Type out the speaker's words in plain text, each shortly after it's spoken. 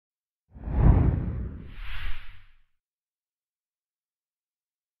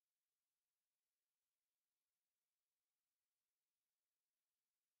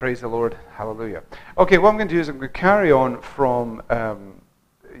Praise the Lord. Hallelujah. Okay, what I'm going to do is I'm going to carry on from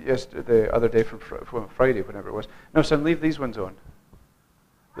the other day, from Friday, whenever it was. No, son, leave these ones on.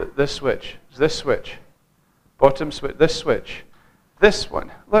 This switch. Bottom switch. This switch. This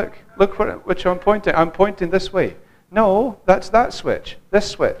one. Look which I'm pointing. I'm pointing this way. No, that's that switch. This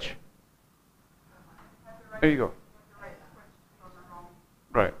switch. There you go.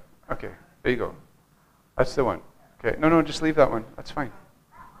 Right. Okay. There you go. That's the one. Okay. No, just leave that one. That's fine.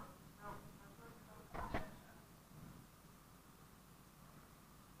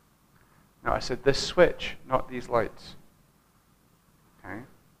 No, I said this switch, not these lights. Okay?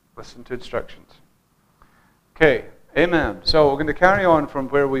 Listen to instructions. Okay, amen. So we're going to carry on from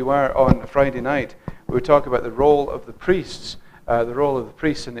where we were on Friday night. We were talking about the role of the priests, in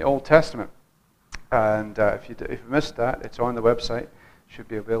the Old Testament. And if you missed that, it's on the website. It should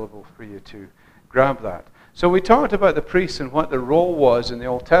be available for you to grab that. So we talked about the priests and what their role was in the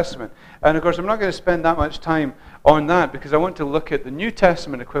Old Testament. And of course, I'm not going to spend that much time on that because I want to look at the New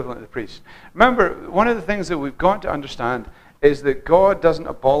Testament equivalent of the priests. Remember, one of the things that we've got to understand is that God doesn't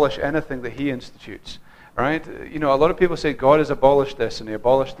abolish anything that He institutes. Right? You know, a lot of people say God has abolished this and He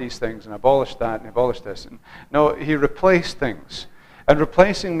abolished these things and abolished that and abolished this. And no, He replaced things. And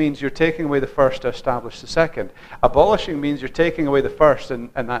replacing means you're taking away the first to establish the second. Abolishing means you're taking away the first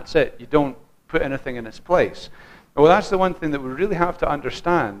and that's it. You don't put anything in its place. Well, that's the one thing that we really have to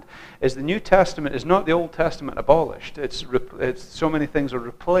understand, is the New Testament is not the Old Testament abolished. It's so many things are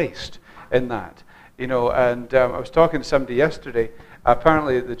replaced in that. You know, and I was talking to somebody yesterday.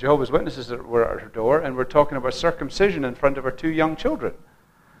 Apparently, the Jehovah's Witnesses were at her door, and we're talking about circumcision in front of her 2 young children,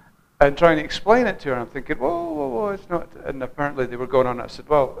 and trying to explain it to her. I'm thinking, whoa, it's not. And apparently, they were going on. I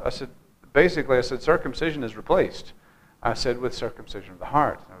said, basically, circumcision is replaced. I said, with circumcision of the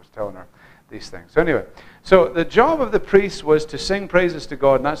heart. I was telling her these things. So anyway, so the job of the priest was to sing praises to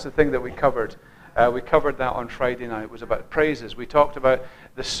God, and that's the thing that we covered. We covered that on Friday night. It was about praises. We talked about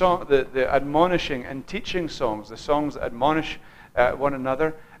the song, the admonishing and teaching songs, the songs that admonish one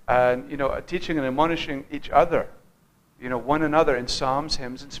another, and teaching and admonishing each other, one another in psalms,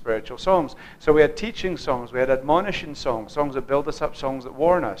 hymns, and spiritual songs. So we had teaching songs, we had admonishing songs, songs that build us up, songs that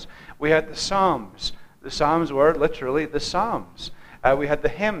warn us. We had the psalms. The psalms were literally the psalms. We had the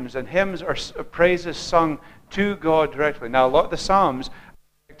hymns, and hymns are praises sung to God directly. Now, a lot of the psalms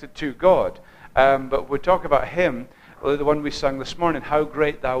are connected to God, but we talk about hymn, the one we sung this morning, How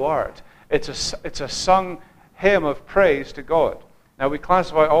Great Thou Art. It's a sung hymn of praise to God. Now, we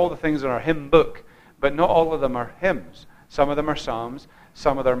classify all the things in our hymn book, but not all of them are hymns. Some of them are psalms,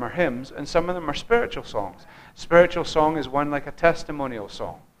 some of them are hymns, and some of them are spiritual songs. Spiritual song is one like a testimonial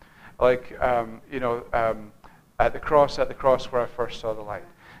song, like at the cross where I first saw the light.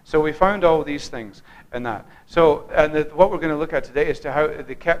 So we found all these things in that. So, what we're going to look at today is to how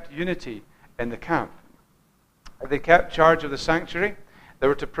they kept unity in the camp. They kept charge of the sanctuary. They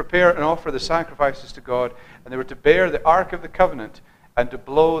were to prepare and offer the sacrifices to God, and they were to bear the Ark of the Covenant and to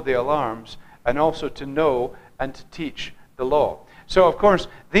blow the alarms, and also to know and to teach the law. So, of course,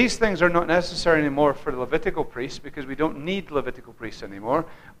 these things are not necessary anymore for the Levitical priests, because we don't need Levitical priests anymore.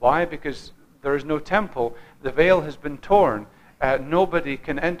 Why? Because there is no temple. The veil has been torn. Nobody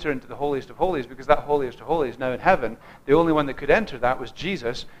can enter into the holiest of holies, because that holiest of holies is now in heaven. The only one that could enter that was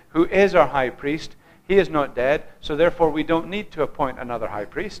Jesus, who is our high priest. He is not dead, so therefore we don't need to appoint another high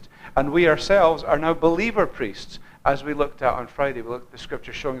priest. And we ourselves are now believer priests. As we looked at on Friday, we looked at the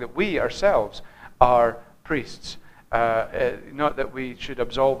scripture showing that we ourselves are priests. Not that we should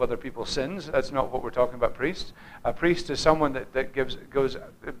absolve other people's sins. That's not what we're talking about, priests. A priest is someone that goes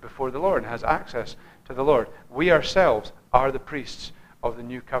before the Lord and has access to the Lord. We ourselves are the priests of the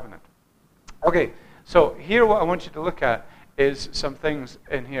new covenant. Okay, so here what I want you to look at is some things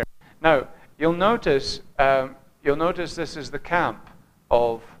in here. Now, you'll notice this is the camp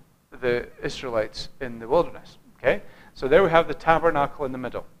of the Israelites in the wilderness. Okay, so there we have the tabernacle in the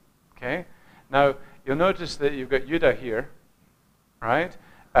middle. Okay, now you'll notice that you've got Judah here, right?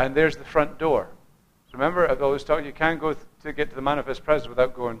 And there's the front door. So remember, I've always taught you can't go to get to the manifest presence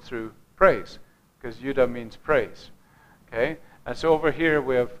without going through praise, because Judah means praise. Okay, and so over here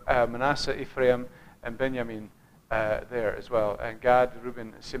we have Manasseh, Ephraim, and Benjamin there as well, and Gad,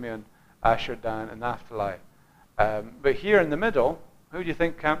 Reuben, Simeon, Asher, Dan, and Naphtali. But here in the middle, who do you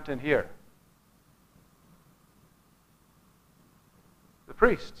think camped in here? The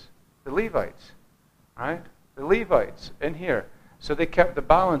priests, the Levites, right? The Levites in here. So they kept the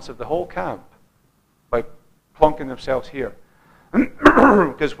balance of the whole camp by plonking themselves here.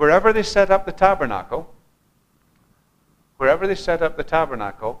 Because wherever they set up the tabernacle,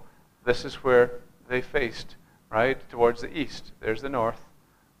 this is where they faced, right, towards the east. There's the north,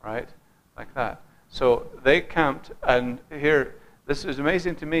 right? Like that. So they camped, and here, this is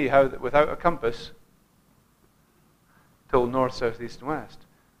amazing to me how without a compass, told north, south, east, and west.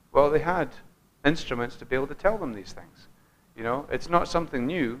 Well, they had instruments to be able to tell them these things. You know, it's not something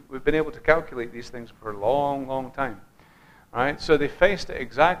new. We've been able to calculate these things for a long, long time. All right? So they faced it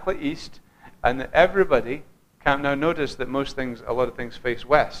exactly east, and everybody camped. Now notice that a lot of things face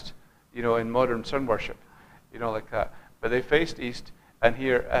west, you know, in modern sun worship, you know, like that. But they faced east, and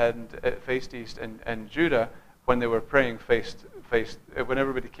it faced east, and Judah, when they were praying, when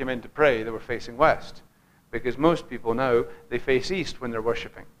everybody came in to pray, they were facing west. Because most people now, they face east when they're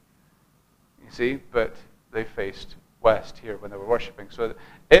worshiping. You see? But they faced west here when they were worshiping. So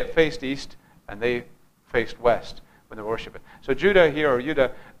it faced east, and they faced west when they were worshiping. So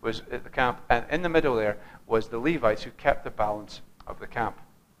Judah was at the camp, and in the middle there was the Levites who kept the balance of the camp.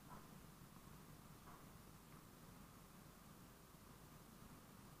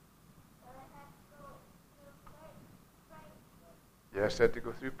 Yes, they had to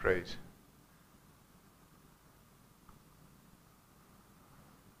go through praise.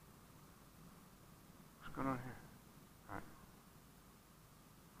 What's going on here?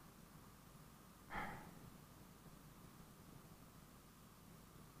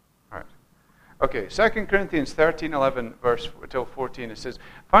 All right. Okay, 2 Corinthians 13:11, verse till 14, it says,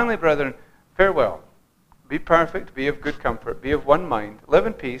 "Finally, brethren, farewell. Be perfect, be of good comfort, be of one mind, live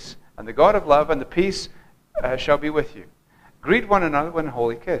in peace, and the God of love and the peace shall be with you. Greet one another with a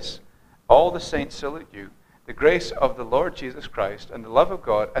holy kiss. All the saints salute you. The grace of the Lord Jesus Christ and the love of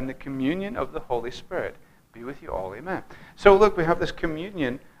God and the communion of the Holy Spirit be with you all." Amen. So look, we have this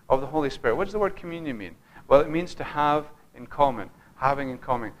communion of the Holy Spirit. What does the word communion mean? Well, it means to have in common, having in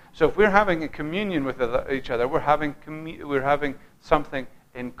common. So if we're having a communion with each other, we're having something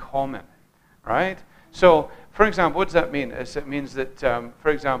in common, right? So, for example, what does that mean? It means that, for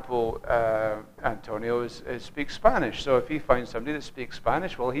example, Antonio speaks Spanish. So if he finds somebody that speaks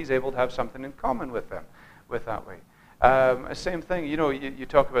Spanish, well, he's able to have something in common with them, that way. Same thing, you know, you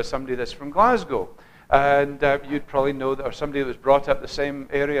talk about somebody that's from Glasgow, and you'd probably know that, or somebody that was brought up the same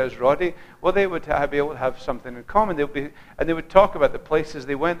area as Roddy. Well, they would be able to have something in common. They would talk about the places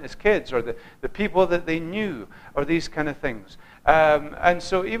they went as kids, or the people that they knew, or these kind of things. And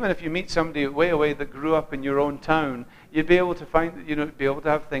so, even if you meet somebody way away that grew up in your own town, you'd be able to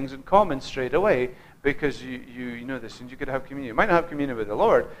have things in common straight away, because you know this, and you could have communion. You might not have communion with the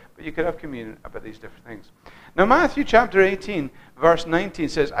Lord, but you could have communion about these different things. Now, Matthew chapter 18, verse 19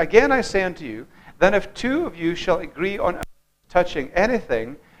 says, "Again I say unto you, then if two of you shall agree on touching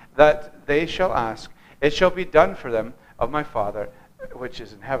anything that they shall ask, it shall be done for them of my Father which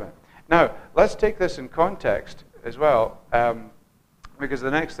is in heaven." Now, let's take this in context as well, because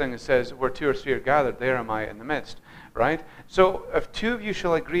the next thing it says, "Where two or three are gathered, there am I in the midst." Right? So, if two of you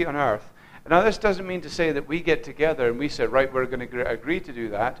shall agree on earth. Now, this doesn't mean to say that we get together and we say, right, we're going to agree to do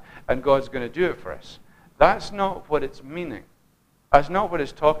that, and God's going to do it for us. That's not what it's meaning. That's not what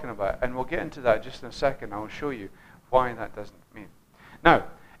it's talking about. And we'll get into that just in a second. I'll show you why that doesn't mean. Now,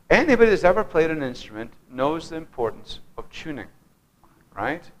 anybody that's ever played an instrument knows the importance of tuning.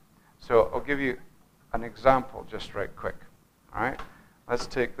 Right? So I'll give you an example just right quick. All right? Let's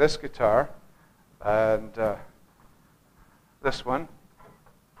take this guitar and this one.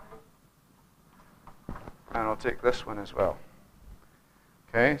 And I'll take this one as well.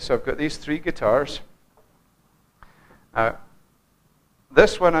 Okay, so I've got these three guitars.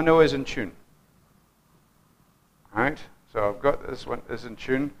 This one I know is in tune. All right, so I've got this one is in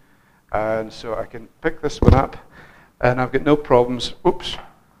tune. And so I can pick this one up, and I've got no problems. Oops,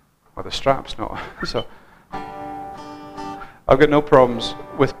 well, the strap's not. So I've got no problems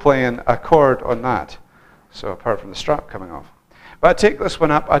with playing a chord on that. So apart from the strap coming off. But I take this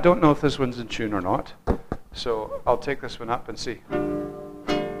one up. I don't know if this one's in tune or not. So I'll take this one up and see.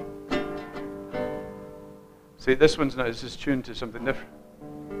 See, this one's not, it's just tuned to something different.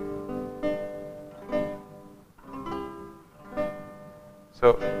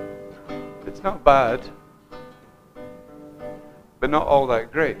 So it's not bad, but not all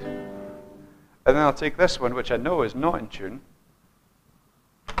that great. And then I'll take this one, which I know is not in tune.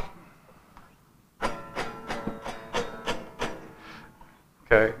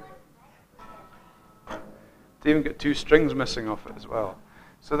 Okay. It's even got two strings missing off it as well.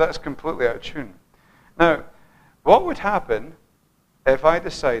 So that's completely out of tune. Now, what would happen if I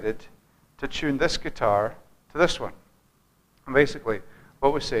decided to tune this guitar to this one? And basically,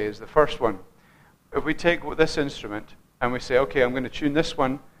 what we say is the first one. If we take this instrument and we say, okay, I'm going to tune this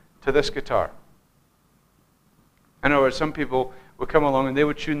one to this guitar. In other words, some people would come along and they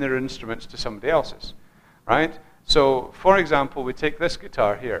would tune their instruments to somebody else's. Right? So, for example, we take this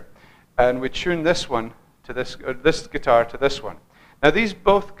guitar here, and we tune this one to this, or this guitar to this one. Now, these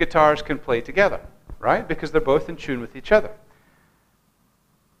both guitars can play together, right? Because they're both in tune with each other.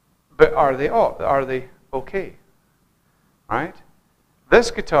 But are they okay? Right?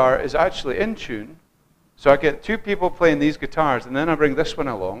 This guitar is actually in tune, so I get two people playing these guitars, and then I bring this one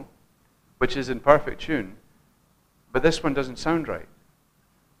along, which is in perfect tune, but this one doesn't sound right,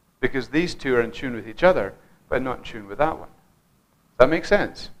 because these two are in tune with each other, but not in tune with that one. Does that make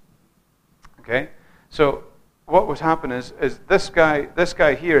sense? Okay? So what was happening is this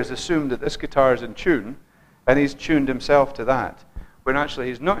guy here has assumed that this guitar is in tune, and he's tuned himself to that, when actually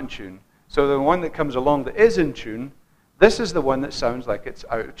he's not in tune. So the one that comes along that is in tune, this is the one that sounds like it's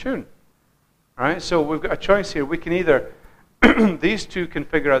out of tune. All right? So we've got a choice here. We can either, these two can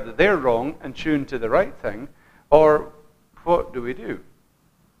figure out that they're wrong and tune to the right thing, or what do we do?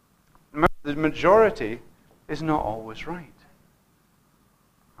 Remember, the majority is not always right.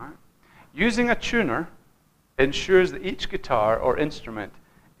 Right? Using a tuner ensures that each guitar or instrument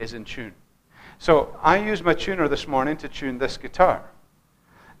is in tune. So I used my tuner this morning to tune this guitar.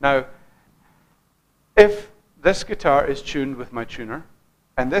 Now, if this guitar is tuned with my tuner,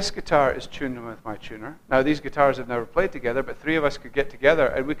 and this guitar is tuned with my tuner, now these guitars have never played together, but three of us could get together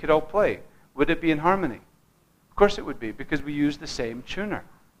and we could all play. Would it be in harmony? Of course it would be, because we use the same tuner.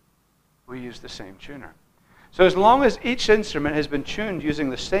 We use the same tuner. So as long as each instrument has been tuned using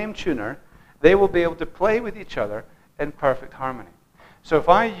the same tuner, they will be able to play with each other in perfect harmony. So if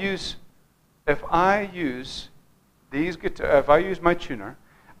I use my tuner,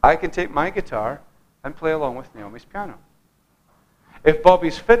 I can take my guitar and play along with Naomi's piano. If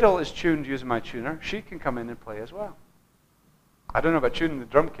Bobby's fiddle is tuned using my tuner, she can come in and play as well. I don't know about tuning the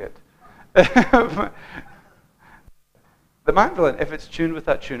drum kit. The mandolin, if it's tuned with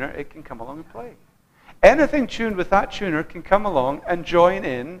that tuner, it can come along and play. Anything tuned with that tuner can come along and join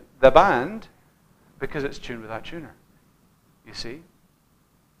in the band because it's tuned with that tuner. You see?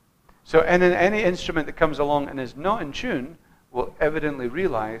 So any instrument that comes along and is not in tune will evidently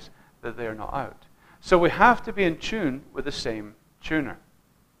realize that they're not out. So we have to be in tune with the same tuner.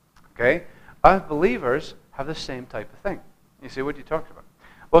 Okay? Us believers have the same type of thing. You see, what are you talking about?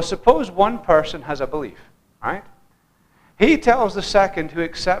 Well, suppose one person has a belief, right? He tells the second who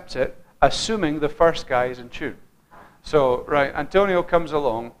accepts it, assuming the first guy is in tune. So, right, Antonio comes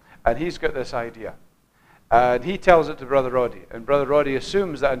along, and he's got this idea. And he tells it to Brother Roddy. And Brother Roddy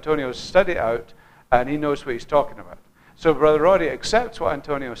assumes that Antonio's studied it out, and he knows what he's talking about. So Brother Roddy accepts what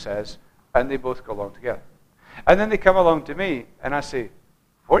Antonio says, and they both go along together. And then they come along to me, and I say,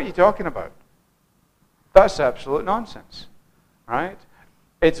 what are you talking about? That's absolute nonsense, right?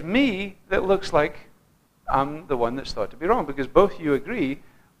 It's me that looks like I'm the one that's thought to be wrong, because both you agree,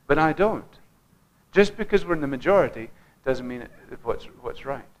 but I don't. Just because we're in the majority doesn't mean what's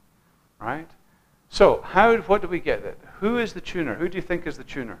right, right? So what do we get then? Who is the tuner? Who do you think is the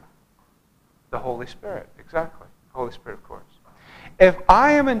tuner? The Holy Spirit, exactly. Holy Spirit, of course. If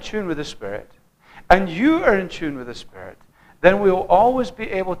I am in tune with the Spirit, and you are in tune with the Spirit, then we will always be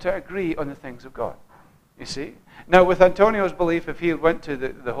able to agree on the things of God. You see? Now, with Antonio's belief, if he went to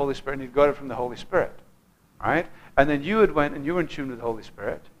the Holy Spirit and he'd got it from the Holy Spirit, right? And then you had went and you were in tune with the Holy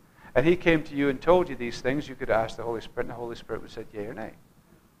Spirit, and he came to you and told you these things, you could ask the Holy Spirit, and the Holy Spirit would say yea or nay.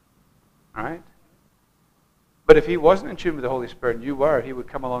 All right? But if he wasn't in tune with the Holy Spirit and you were, he would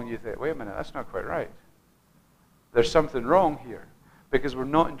come along and you'd say, wait a minute, that's not quite right. There's something wrong here, because we're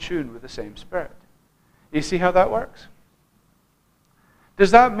not in tune with the same Spirit. You see how that works?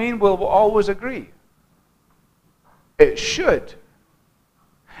 Does that mean we'll always agree? It should.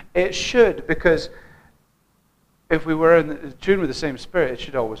 It should, because if we were in tune with the same Spirit, it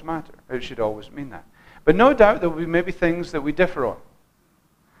should always matter. It should always mean that. But no doubt there will be maybe things that we differ on.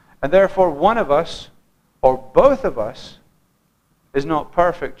 And therefore, one of us, or both of us, is not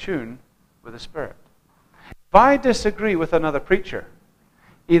perfect tune with the Spirit. If I disagree with another preacher,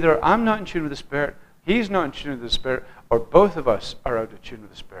 either I'm not in tune with the Spirit, he's not in tune with the Spirit, or both of us are out of tune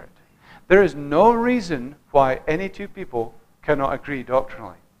with the Spirit. There is no reason why any two people cannot agree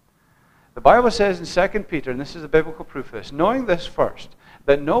doctrinally. The Bible says in 2 Peter, and this is the biblical proof of this, knowing this first,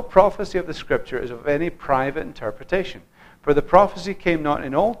 that no prophecy of the Scripture is of any private interpretation. For the prophecy came not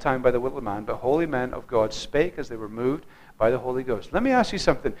in old time by the will of man, but holy men of God spake as they were moved by the Holy Ghost. Let me ask you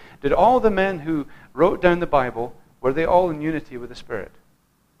something. Did all the men who wrote down the Bible, were they all in unity with the Spirit?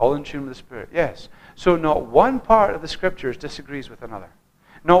 All in tune with the Spirit? Yes. So not one part of the Scriptures disagrees with another.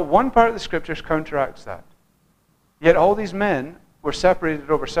 Not one part of the Scriptures counteracts that. Yet all these men were separated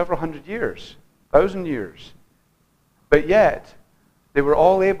over several hundred years, 1,000 years. But yet, they were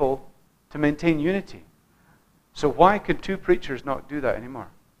all able to maintain unity. So why can two preachers not do that anymore?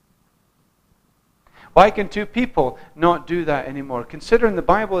 Why can two people not do that anymore? Considering the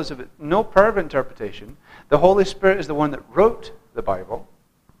Bible is of no power of interpretation, the Holy Spirit is the one that wrote the Bible,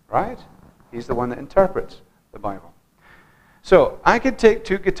 right? He's the one that interprets the Bible. So I could take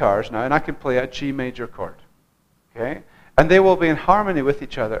two guitars now and I can play a G major chord. Okay? And they will be in harmony with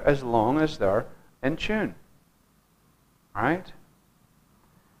each other as long as they're in tune. Right?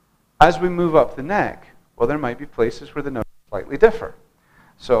 As we move up the neck, well, there might be places where the notes slightly differ.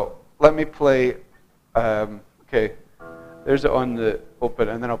 So let me play, okay, there's it on the open,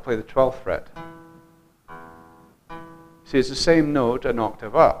 and then I'll play the 12th fret. See, it's the same note an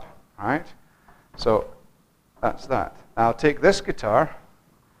octave up, right? So that's that. Now I'll take this guitar.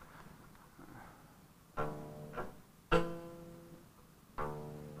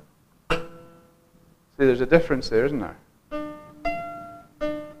 See, there's a difference there, isn't there?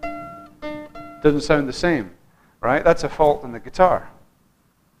 Doesn't sound the same, right? That's a fault in the guitar.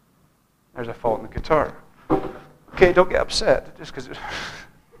 There's a fault in the guitar. Okay, don't get upset just because.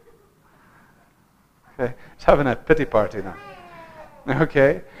 Okay, it's having a pity party now.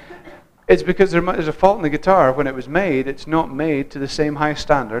 Okay, it's because there's a fault in the guitar. When it was made, it's not made to the same high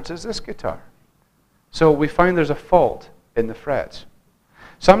standards as this guitar. So we find there's a fault in the frets.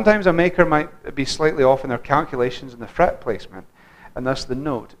 Sometimes a maker might be slightly off in their calculations in the fret placement, and thus the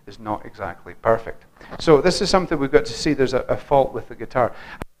note is not exactly perfect. So this is something we've got to see. There's a fault with the guitar.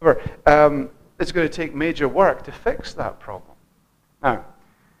 However, it's going to take major work to fix that problem. Now,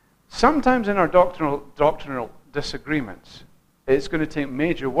 sometimes in our doctrinal disagreements, it's going to take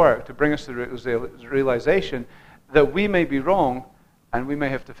major work to bring us to the realization that we may be wrong and we may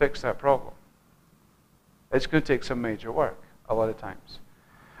have to fix that problem. It's going to take some major work a lot of times.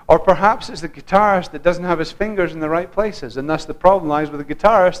 Or perhaps it's the guitarist that doesn't have his fingers in the right places, and thus the problem lies with the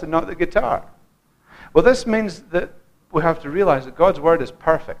guitarist and not the guitar. Well, this means that we have to realize that God's Word is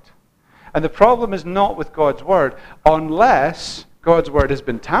perfect. And the problem is not with God's Word unless God's Word has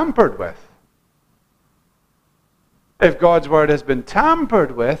been tampered with. If God's Word has been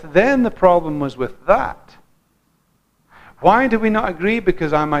tampered with, then the problem was with that. Why do we not agree?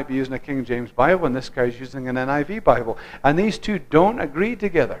 Because I might be using a King James Bible and this guy's using an NIV Bible. And these two don't agree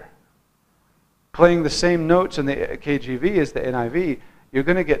together. Playing the same notes in the KJV as the NIV, you're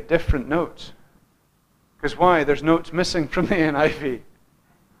going to get different notes. Because why? There's notes missing from the NIV.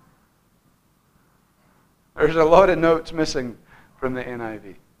 There's a lot of notes missing from the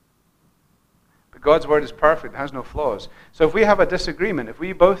NIV. But God's Word is perfect, it has no flaws. So if we have a disagreement, if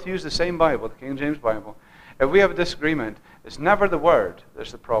we both use the same Bible, the King James Bible, if we have a disagreement, it's never the Word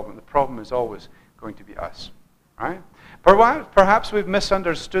that's the problem. The problem is always going to be us. Right? Perhaps we've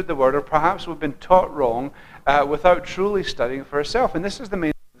misunderstood the Word, or perhaps we've been taught wrong without truly studying for ourselves. And this is the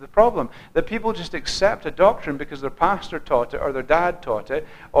main problem, that people just accept a doctrine because their pastor taught it, or their dad taught it,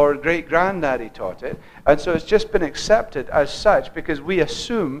 or great-granddaddy taught it. And so it's just been accepted as such because we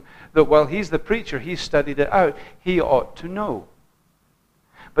assume that while he's the preacher, he's studied it out, he ought to know.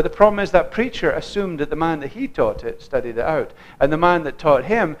 But the problem is that preacher assumed that the man that he taught it studied it out. And the man that taught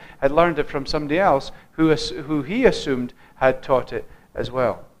him had learned it from somebody else who he assumed had taught it as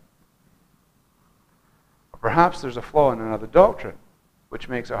well. Or perhaps there's a flaw in another doctrine, which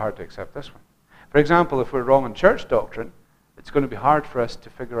makes it hard to accept this one. For example, if we're wrong in church doctrine, it's going to be hard for us to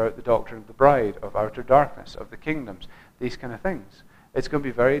figure out the doctrine of the bride, of outer darkness, of the kingdoms, these kind of things. It's going to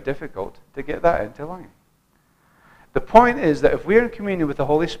be very difficult to get that into line. The point is that if we're in communion with the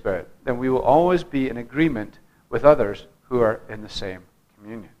Holy Spirit, then we will always be in agreement with others who are in the same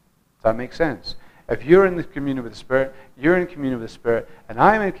communion. Does that make sense? If you're in the communion with the Spirit, you're in communion with the Spirit, and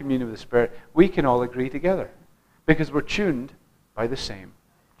I'm in communion with the Spirit, we can all agree together because we're tuned by the same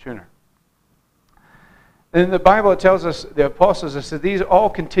tuner. In the Bible, it tells us, the apostles, it says, these all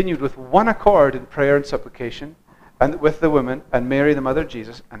continued with one accord in prayer and supplication, and with the women, and Mary, the mother of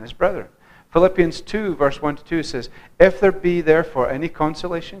Jesus, and his brethren. Philippians 2, verse 1 to 2 says, if there be therefore any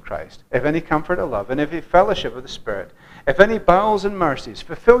consolation in Christ, if any comfort of love, and if any fellowship of the Spirit, if any bowels and mercies,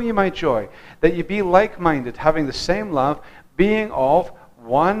 fulfill ye my joy, that ye be like-minded, having the same love, being of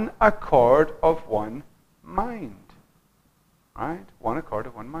one accord of one mind. Right? One accord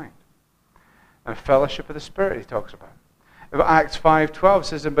of one mind. And fellowship of the Spirit he talks about. Acts 5:12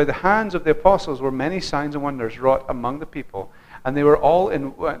 says, and by the hands of the apostles were many signs and wonders wrought among the people, and they were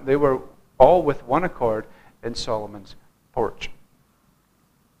all with one accord in Solomon's porch.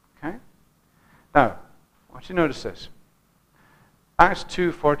 Okay? Now, I want you to notice this. Acts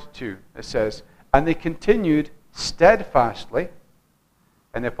 2:42, it says, and they continued steadfastly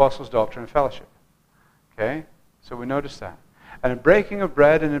in the apostles' doctrine and fellowship. Okay? So we notice that. and in breaking of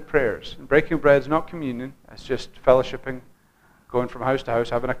bread and in prayers. And breaking of bread is not communion, it's just fellowshipping, going from house to house,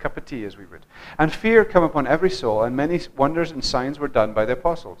 having a cup of tea as we would. And fear come upon every soul, and many wonders and signs were done by the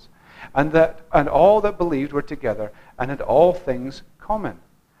apostles. And all that believed were together, and had all things common,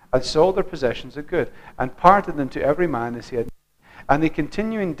 and sold their possessions of good, and parted them to every man as he had. And they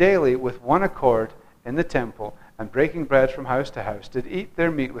continuing daily with one accord in the temple, and breaking bread from house to house, did eat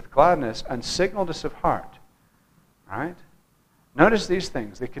their meat with gladness and singleness of heart. Right? Notice these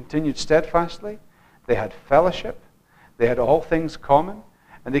things. They continued steadfastly. They had fellowship. They had all things common.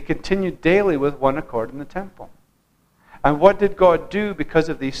 And they continued daily with one accord in the temple. And what did God do because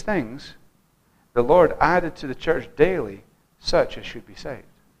of these things? The Lord added to the church daily such as should be saved.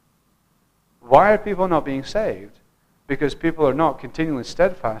 Why are people not being saved? Because people are not continuing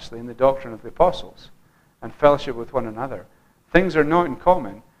steadfastly in the doctrine of the apostles and fellowship with one another. Things are not in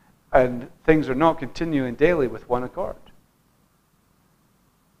common, and things are not continuing daily with one accord.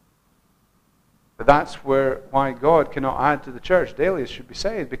 But that's why God cannot add to the church daily as should be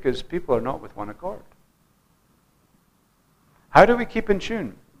saved, because people are not with one accord. How do we keep in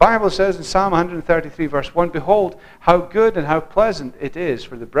tune? The Bible says in Psalm 133 verse 1, "Behold, how good and how pleasant it is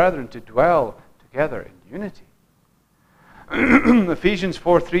for the brethren to dwell together in unity." Ephesians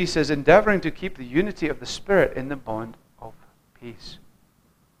 4:3 says, "Endeavoring to keep the unity of the Spirit in the bond of peace."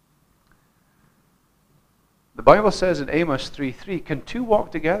 The Bible says in Amos 3:3, "Can two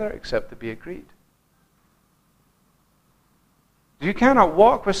walk together except they be agreed?" You cannot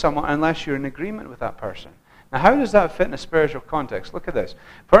walk with someone unless you're in agreement with that person. Now, how does that fit in a spiritual context? Look at this.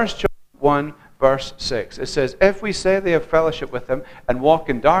 1 John 1, verse 6. It says, "If we say they have fellowship with him and walk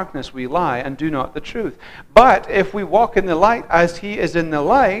in darkness, we lie and do not the truth. But if we walk in the light as he is in the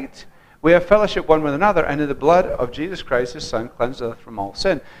light, we have fellowship one with another, and in the blood of Jesus Christ, his Son, cleanseth us from all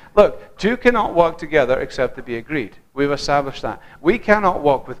sin." Look, two cannot walk together except to be agreed. We've established that. We cannot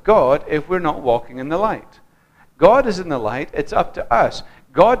walk with God if we're not walking in the light. God is in the light. It's up to us.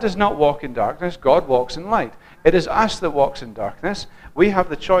 God does not walk in darkness. God walks in light. It is us that walks in darkness. We have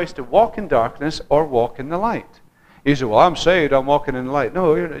the choice to walk in darkness or walk in the light. You say, "Well, I'm saved. I'm walking in the light."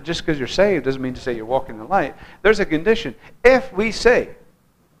 No, just because you're saved doesn't mean to say you're walking in the light. There's a condition. If we say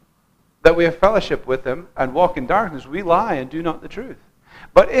that we have fellowship with him and walk in darkness, we lie and do not the truth.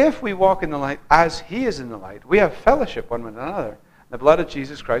 But if we walk in the light as he is in the light, we have fellowship one with another. The blood of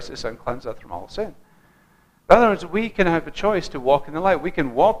Jesus Christ, his Son, cleanseth us from all sin. In other words, we can have a choice to walk in the light. We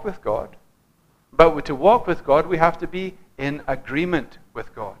can walk with God, but to walk with God, we have to be in agreement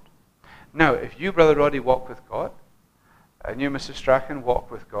with God. Now, if you, Brother Roddy, walk with God, and you, Mrs. Strachan,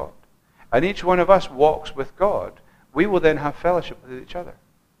 walk with God, and each one of us walks with God, we will then have fellowship with each other.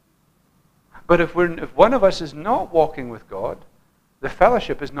 But if one of us is not walking with God, the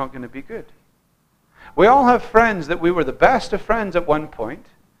fellowship is not going to be good. We all have friends that we were the best of friends at one point,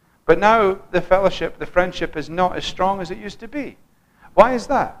 but now the fellowship, the friendship is not as strong as it used to be. Why is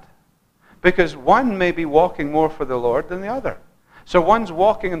that? Because one may be walking more for the Lord than the other. So one's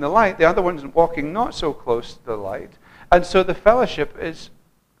walking in the light, the other one's walking not so close to the light, and so the fellowship is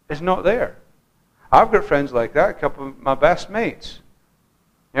not there. I've got friends like that, a couple of my best mates.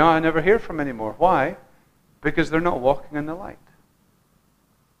 I never hear from anymore. Why? Because they're not walking in the light.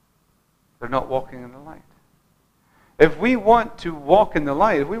 They're not walking in the light. If we want to walk in the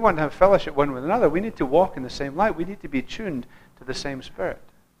light, if we want to have fellowship one with another, we need to walk in the same light. We need to be tuned to the same Spirit.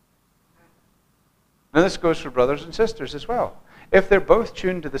 Now this goes for brothers and sisters as well. If they're both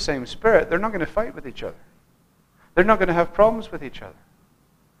tuned to the same Spirit, they're not going to fight with each other. They're not going to have problems with each other.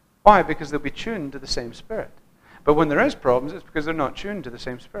 Why? Because they'll be tuned to the same Spirit. But when there is problems, it's because they're not tuned to the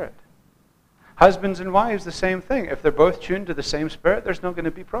same Spirit. Husbands and wives, the same thing. If they're both tuned to the same Spirit, there's not going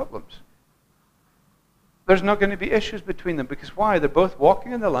to be problems. There's not going to be issues between them. Because why? They're both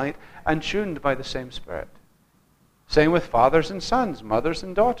walking in the light and tuned by the same Spirit. Same with fathers and sons, mothers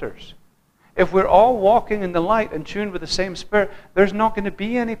and daughters. If we're all walking in the light and tuned with the same Spirit, there's not going to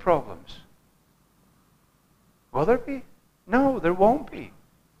be any problems. Will there be? No, there won't be.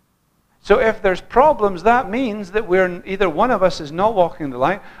 So if there's problems, that means that either one of us is not walking in the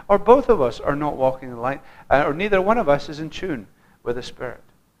light, or both of us are not walking in the light, or neither one of us is in tune with the Spirit.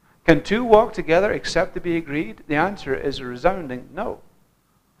 Can two walk together except to be agreed? The answer is a resounding no.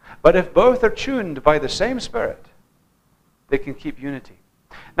 But if both are tuned by the same Spirit, they can keep unity.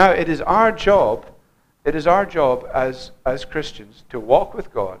 Now, it is our job as Christians to walk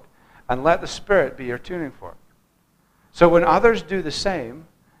with God and let the Spirit be your tuning fork. So when others do the same,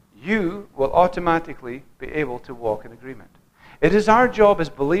 you will automatically be able to walk in agreement. It is our job as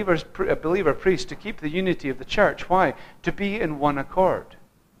believer priests to keep the unity of the church. Why? To be in one accord.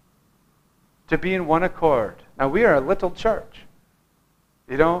 To be in one accord. Now, we are a little church.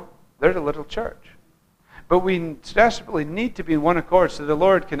 You know, they're the little church. But we desperately need to be in one accord so the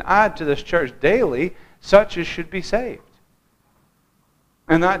Lord can add to this church daily such as should be saved.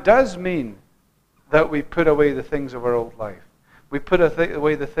 And that does mean that we put away the things of our old life. We put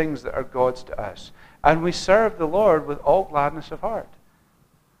away the things that are gods to us. And we serve the Lord with all gladness of heart.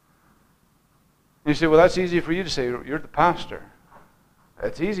 You say, well, that's easy for you to say. You're the pastor.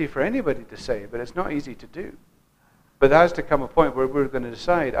 It's easy for anybody to say, but it's not easy to do. But there has to come a point where we're going to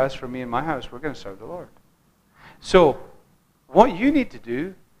decide, as for me and my house, we're going to serve the Lord. So, what you need to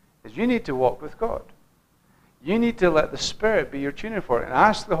do is you need to walk with God. You need to let the Spirit be your tuning fork and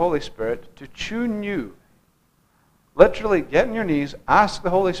ask the Holy Spirit to tune you. Literally, get on your knees, ask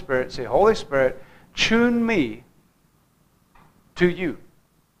the Holy Spirit, say, Holy Spirit, tune me to you.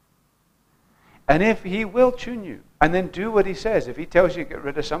 And if He will tune you, and then do what He says. If He tells you to get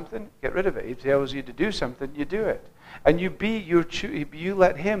rid of something, get rid of it. If He tells you to do something, you do it. And you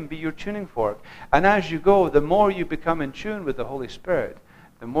let Him be your tuning fork. And as you go, the more you become in tune with the Holy Spirit,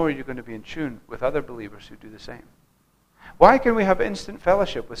 the more you're going to be in tune with other believers who do the same. Why can we have instant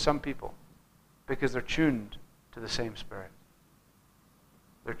fellowship with some people? Because they're tuned to the same Spirit.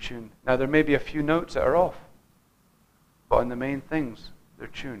 They're tuned. Now, there may be a few notes that are off, but on the main things, they're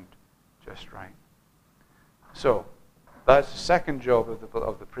tuned just right. So, that's the second job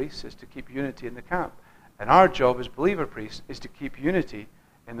of the priests, is to keep unity in the camp. And our job as believer priests is to keep unity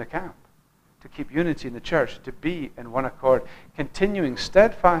in the camp, to keep unity in the church, to be in one accord, continuing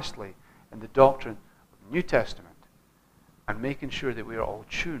steadfastly in the doctrine of the New Testament, and making sure that we are all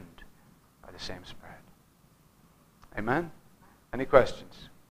tuned by the same Spirit. Amen? Any questions?